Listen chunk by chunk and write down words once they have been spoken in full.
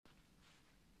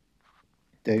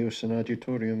Deus in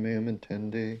adiutorium meum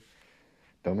intende,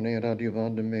 Domine ad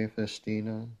adiuvandum me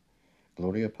festina,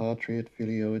 Gloria Patri et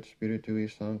Filio et Spiritui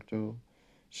Sancto,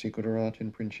 sicut erat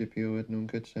in principio et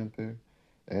nunc et semper,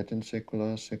 et in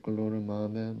saecula saeculorum.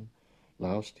 Amen.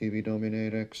 Laus tibi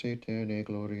Domine rex aeterne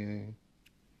gloriae.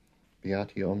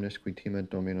 Beati omnes qui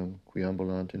timet Dominum, qui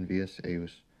ambulant in vias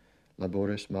eius,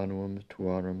 laboris manuum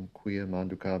tuarum quia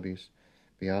manducabis,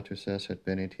 beatus es et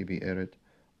bene tibi erit,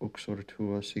 uxor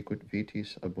tua sicut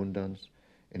vitis abundans,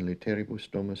 in literibus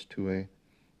domus tuae,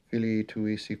 filii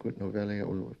tui sicut novelle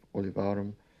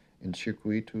olivarum, in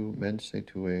circuitu mensae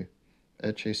tuae,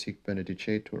 ecce sic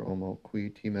benedicetur homo qui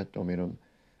timet Dominum,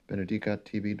 benedicat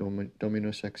tibi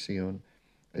Dominus ex Sion,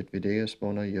 et videas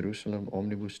bona Jerusalem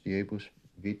omnibus diebus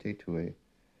vitae tuae,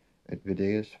 et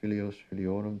videas filios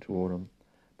filiorum tuorum,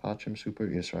 pacem super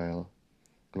Israel.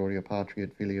 Gloria Patri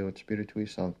et Filio et Spiritui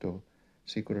Sancto,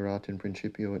 sicut erat in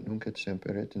principio et nunc et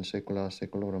semper et in saecula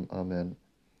saeculorum. Amen.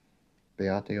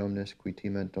 Beate omnes qui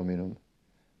timent Dominum,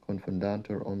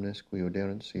 confundantur omnes qui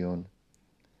oderant Sion.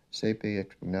 Saepe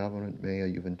expugnaverunt mea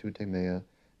juventute mea,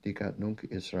 dicat nunc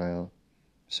Israel.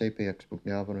 Saepe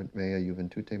expugnaverunt mea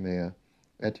juventute mea,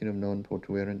 etiam non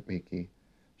potuerant mihi.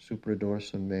 Supra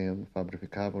dorsum meam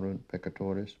fabrificaverunt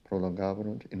peccatores,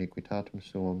 prolongaverunt iniquitatem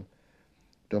suum.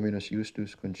 Dominus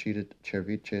justus concedit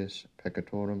cervices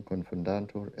peccatorum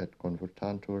confundantur et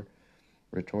convertantur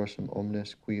retorsum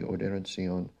omnes qui oderant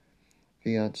Sion.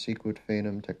 Fiat sicut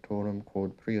fanem tectorum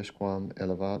quod priusquam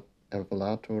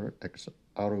elevator ex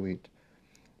aruit,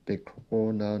 de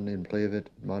quo non implevit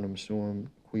manum suum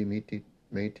qui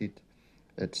metit,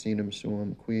 et sinem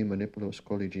suum qui manipulos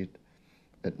colligit,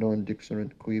 et non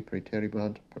dixerunt qui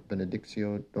praeteribant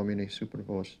benedictio Domini super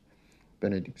vos,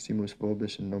 benediximus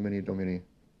vobis in nomine Domini.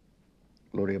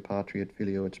 Gloria Patri et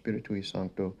Filio et Spiritui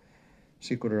Sancto,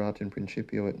 sicut erat in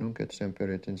principio et nunc et semper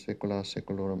et in saecula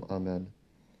saeculorum. Amen.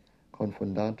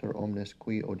 Confundantur omnes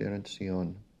qui oderant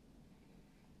Sion.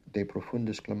 De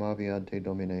profundis clamavi ad te,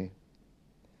 Domine.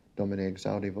 Domine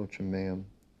exaudi vocem meam,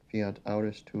 fiat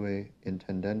auris tuae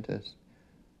intendentes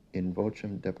in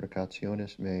vocem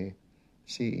deprecationis mei,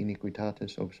 si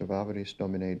iniquitatis observaveris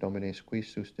Domine, Domine qui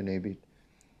sustenebit,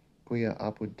 quia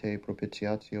apud te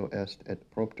propitiatio est,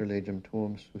 et propter legem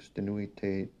tuum sustenuit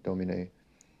te, Domine.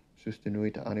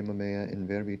 Sustenuit anima mea in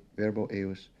verbo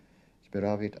eius,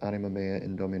 speravit anima mea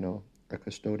in Domino, a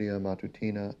custodia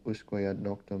matutina usque ad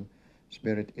noctum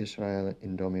sperit Israel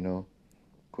in Domino,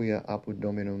 quia apud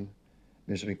Dominum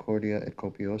misericordia et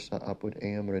copiosa apud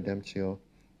eam redemptio,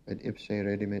 et ipse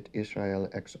redimit Israel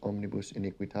ex omnibus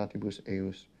iniquitatibus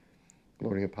eius.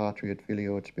 Gloria Patri et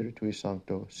Filio et Spiritui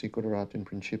Sancto, sicut erat in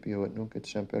principio et nunc et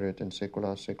semper et in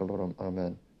saecula saeculorum.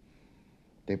 Amen.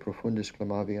 De profundis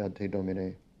clamavi ad te,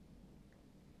 Domine.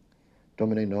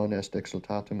 Domine non est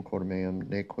exultatum cor meum,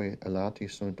 neque elati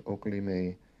sunt oculi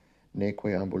mei,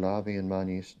 neque ambulavi in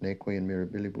manis, neque in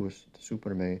mirabilibus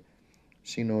super me,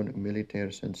 si non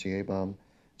humiliter sensiebam,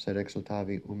 sed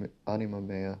exultavi anima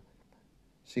mea,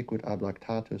 sicut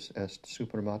ablactatus est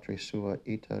super matris sua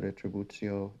ita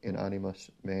retributio in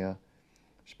animas mea,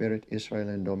 Spirit Israel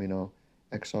in Domino,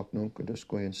 ex hoc nunc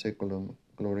udusque in saeculum,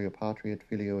 Gloria Patri et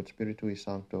Filio et Spiritui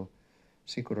Sancto,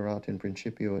 sicut erat in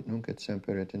principio et nunc et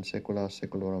semper et in saecula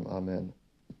saeculorum. Amen.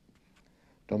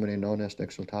 Domine non est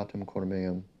exultatum cor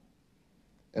meum.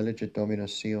 Elegit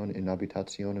Dominus Sion in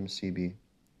habitationem sibi.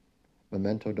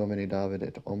 Memento Domini David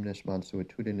et omnes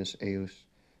mansuetudinis eius,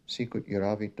 sicut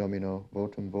iravit Domino,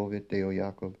 votum vovit Deo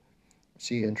Jacob,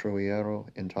 si introiero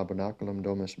in tabernaculum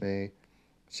domus mei,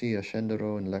 si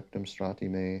ascendero in lectum strati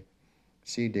mei,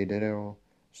 si dedero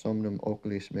somnum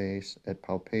oculis meis et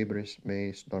palpebris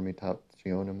meis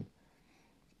dormitationem,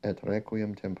 et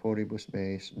requiem temporibus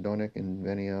meis donec in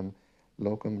veniam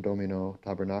locum Domino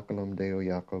tabernaculum Deo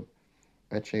Jacob,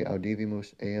 ecce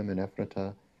audivimus eam in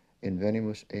Ephrata,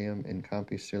 invenimus eam in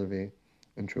campi silvae,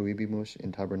 intruibimus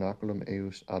in tabernaculum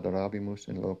eius adorabimus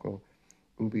in loco,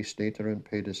 ubi staterunt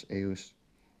pedis eius,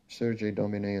 surge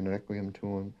Domine in requiem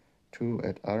tuum, tu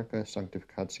et arca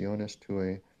sanctificationis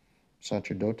tuae,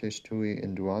 sacerdotes tui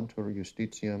induantur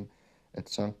justitiam et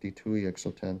sancti tui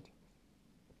exultent.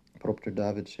 Propter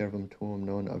David servum tuum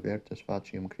non avertus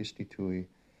faciam Christi tui,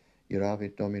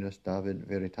 iravit Dominus David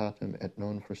veritatem et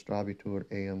non frustrabitur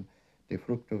eam de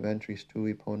fructo ventris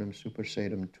tui ponem super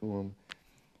sedem tuum,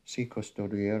 si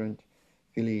custodierent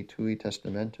filii tui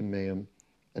testamentum meum,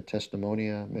 et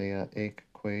testimonia mea ec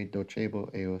quae docebo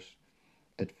eos,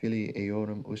 et filii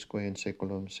eorum usque in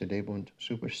saeculum sedebunt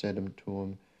super sedem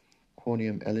tuum,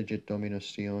 quoniam elegit Dominus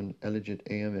Sion, elegit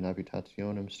eam in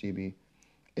habitationem sibi,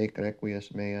 ec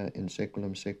requies mea in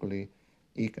saeculum saeculi,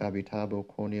 hic habitabo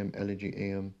quoniam elegi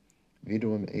eam,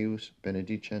 viduum eius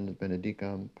benedicens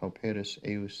benedicam pauperis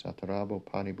eius saturabo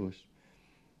panibus,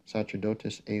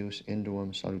 sacerdotes eius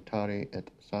induum salutare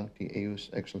et sancti eius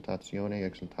exultatione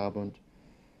exultabunt,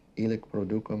 illic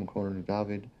producum coronum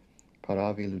David,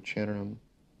 paravi lucernum,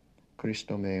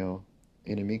 Christo meo,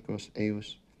 inimicos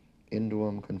eius,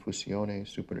 induum confusione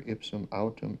super ipsum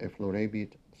autem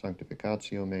efflorebit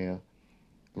sanctificatio mea,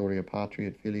 gloria Patri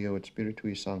et Filio et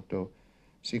Spiritui Sancto,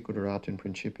 sicut erat in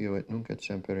principio et nunc et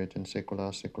semper et in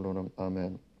saecula saeculorum.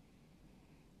 Amen.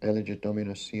 Elegit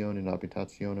Dominus Sion in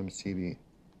habitationem sibi.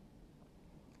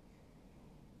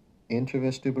 Inter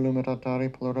vestibulum et altare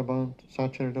plorabant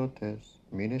sacerdotes,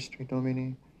 ministri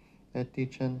Domini, et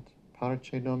dicent,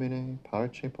 parce Domine,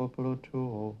 parce populo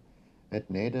tuo, et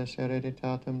nedas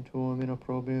hereditatem tuum in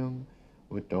opprobrium,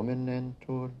 ut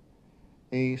dominentur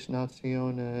eis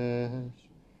nationes.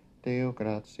 Deo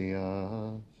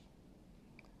gratias.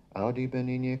 Audi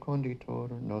benigne conditor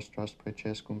nostras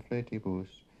precescum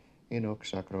fletibus, in hoc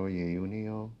sacro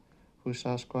iunio,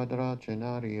 husas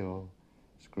quadragenario,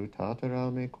 scrutator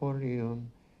alme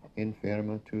corium,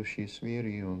 inferma tusis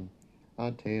virium,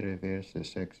 ad te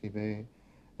reversus exibe,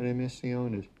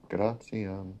 remissionis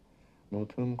gratiam,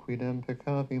 multum quidem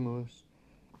peccavimus,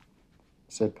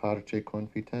 sed parce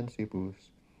confitentibus,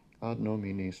 ad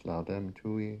nominis laudem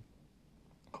tui,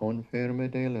 confirme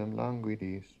delem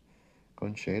languidis,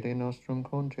 concede nostrum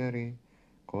conceri,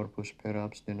 corpus per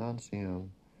abstinentiam,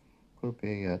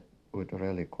 culpiet ut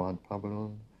reliquant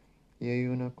pabulum,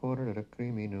 iuna corre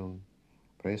criminum,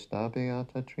 presta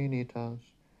beata trinitas,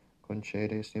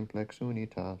 concede simplex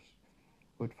unitas,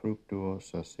 ut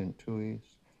fructuosa sint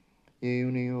tuis,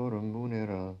 uniorum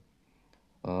munera.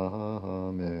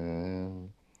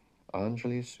 Amen.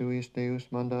 Angelis suis Deus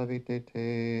mandavit de te,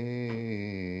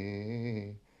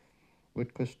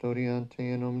 ut custodiante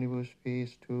in omnibus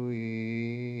viis tuis.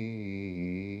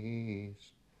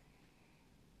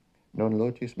 Non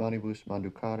lotis manibus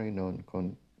manducare non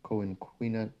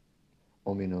coinquinat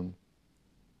hominum.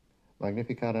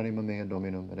 Magnificat anima mea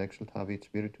Dominum, et exultavit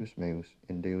spiritus meus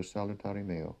in Deus salutare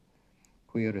meo,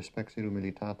 quia respexit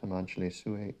humilitatem angeles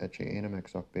sue, ecce enim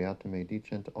ex hoc beatum me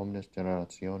dicent omnes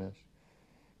generationes,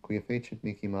 quia fecit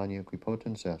mihi mania qui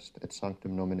potens est, et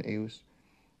sanctum nomen eius,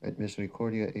 et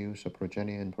misericordia eius a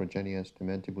progenie in progenies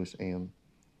dementibus eum,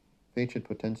 fecit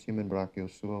potentium in brachio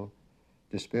suo,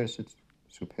 dispersit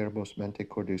superbos mente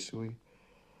corde sui,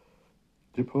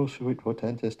 deposuit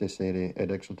potentes de sede,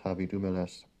 et exultavit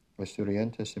humiles,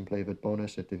 esturientes implevit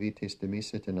bonus et divitis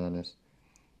demisit in annis,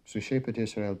 suscepit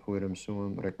Israel puerum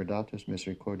suum, recordatus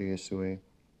misericordiae sue,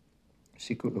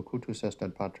 sicut locutus est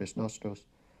ad Patris nostros,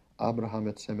 Abraham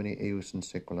et semini eius in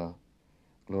saecula.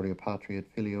 Gloria Patri et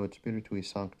Filio et Spiritui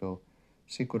Sancto,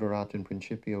 sicut erat in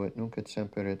principio et nunc et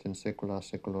semper et in saecula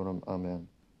saeculorum. Amen.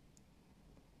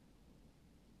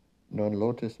 Non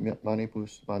lotis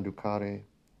manibus manducare,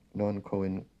 non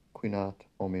coinquinat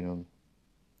hominum.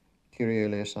 Kyrie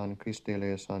eleison, Christe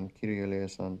eleison, Kyrie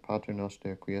eleison, Pater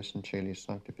noster, qui es in celis,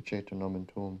 sanctificetur nomen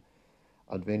tuum,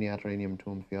 adveniat regnum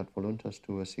tuum, fiat voluntas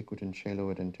tua, sicut in cielo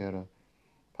et in terra.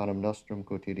 Panem nostrum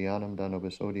quotidianum da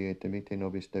nobis hodie, et dimitte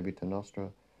nobis debita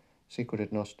nostra, sicut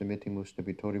et nos dimittimus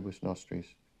debitoribus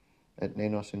nostris, et ne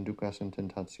nos inducas in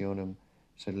tentationem,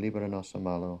 sed libera nos a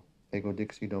malo. Ego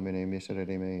dixi Domine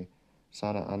miserere mei,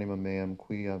 sana anima meam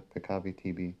quia peccavi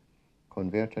tibi,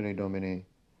 convertere Domine,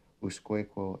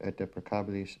 usquequo et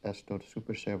deprecabilis estot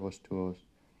super servos tuos,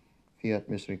 fiat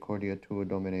misericordia tua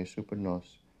Domine super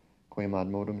nos, quem ad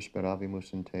modum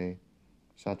speravimus in te,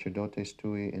 sacerdotes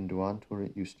tui induantur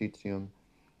justitiam,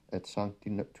 et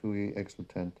sancti tui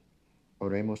exultent.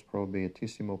 Oremus pro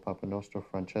beatissimo Papa nostro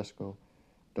Francesco,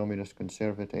 Dominus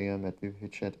conservat eam et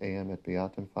vivificet eam et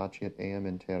beatum faciet eam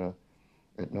in terra,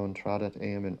 et non tradat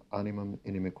eam in animum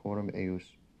inimicorum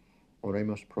eius.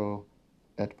 Oremus pro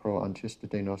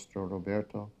antistite nostro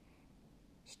Roberto,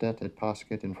 stet et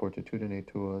pascet in fortitudine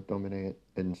tua, Domine,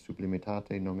 et in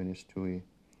sublimitate nominis tui.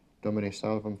 Domine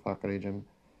salvum fac regem,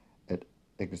 et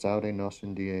exaude nos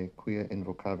in die, quia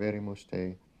invocaverimus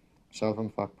te. Salvum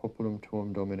fac populum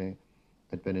tuum, Domine,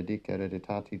 et benedic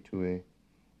hereditati tue,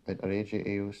 et rege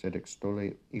eius et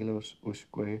extole illos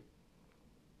usque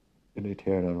in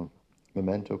aeternum.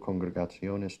 Memento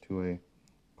congregationis tue,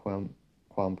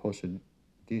 quam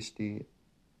possedisti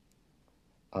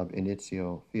ab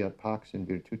initio, fiat pax in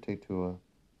virtute tua,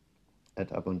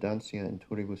 et abundantia in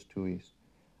turibus tuis.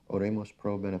 Oremus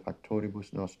pro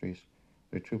benefactoribus nostris,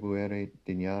 retribuere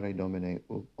dignare Domine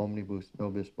omnibus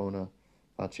nobis bona,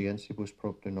 faciensibus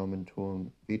propter nomen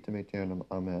tuum, vitam aeternam.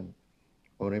 Amen.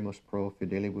 Oremus pro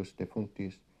fidelibus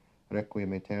defunctis,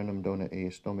 requiem aeternam dona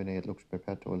eis Domine, et lux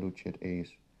perpetua luceat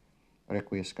eis.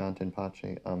 requiescant in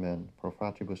pace. Amen. Pro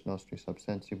fratibus nostris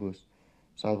absentibus,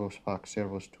 salvos pax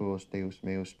servos tuos, Deus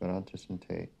meus, sperantus in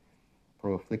te.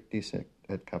 Pro afflictis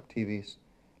et captivis,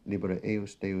 libera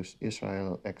eius Deus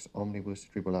Israel ex omnibus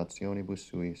tribulationibus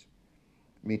suis.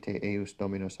 Mite eius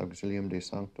Dominus auxilium de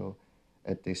sancto,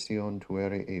 et de Sion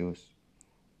tuere eius.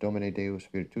 Domine Deus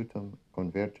virtutum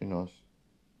converti nos,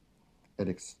 et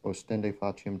ostende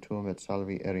faciem tuum et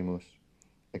salvi erimus.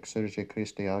 Exsurge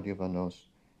Christe audiva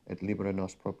nos, et libera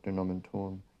nos propter nomen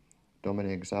tuum.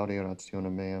 Domine exaudi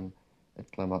rationem meam, et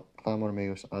clamor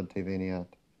meus ad te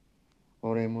veniat.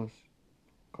 Oremus,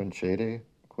 concede,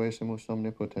 quesimus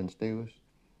omnipotens Deus,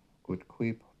 ut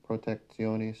qui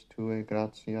protectionis tuae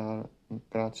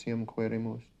gratiam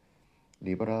querimus,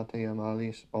 liberate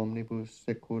amalis omnibus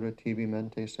secura tibi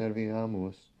mente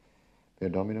serviamus, per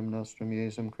Dominum nostrum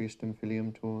Iesum Christum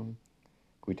Filium tuum,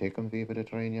 qui tecum vivit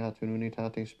et regnat in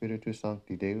unitate Spiritus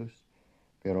Sancti Deus,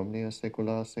 per omnia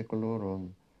saecula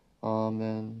saeculorum.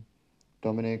 Amen.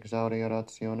 Domine exaudi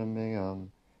rationem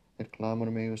meam, et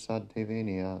clamor meus ad te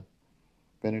veniat.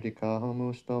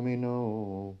 Benedicamus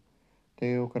Domino,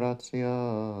 Deo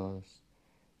gratias.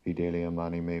 Fidelium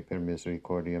anime per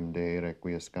misericordiam Dei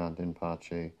requiescant in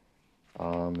pace.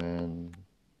 Amen.